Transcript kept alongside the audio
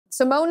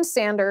Simone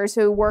Sanders,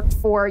 who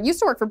used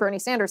to work for Bernie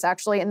Sanders,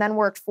 actually, and then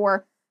worked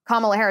for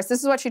Kamala Harris.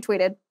 This is what she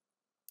tweeted.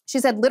 She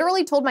said,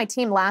 literally told my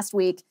team last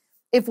week,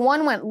 if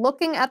one went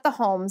looking at the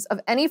homes of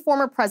any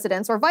former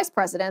presidents or vice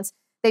presidents,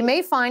 they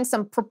may find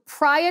some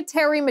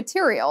proprietary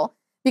material,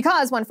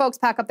 because when folks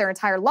pack up their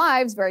entire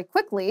lives very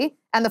quickly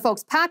and the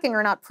folks packing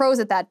are not pros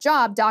at that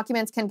job,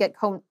 documents can get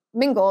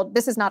commingled.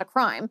 This is not a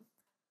crime.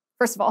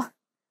 First of all,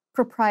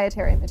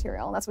 proprietary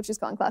material. That's what she's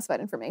calling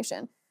classified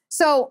information.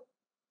 So,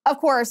 of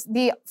course,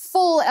 the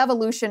full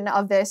evolution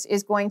of this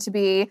is going to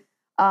be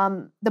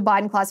the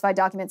Biden classified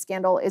document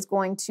scandal is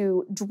going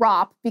to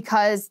drop,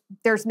 because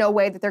there's no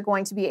way that they're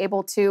going to be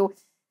able to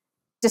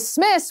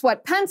dismiss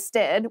what Pence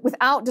did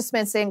without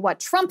dismissing what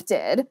Trump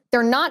did.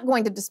 They're not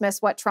going to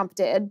dismiss what Trump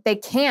did. They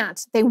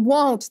can't. They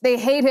won't. They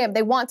hate him.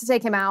 They want to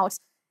take him out.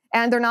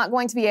 And they're not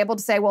going to be able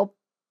to say, well,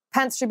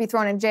 Pence should be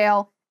thrown in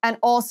jail, and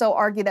also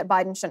argue that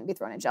Biden shouldn't be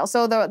thrown in jail.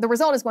 So the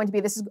result is going to be,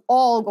 this is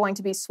all going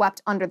to be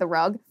swept under the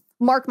rug.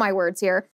 Mark my words here.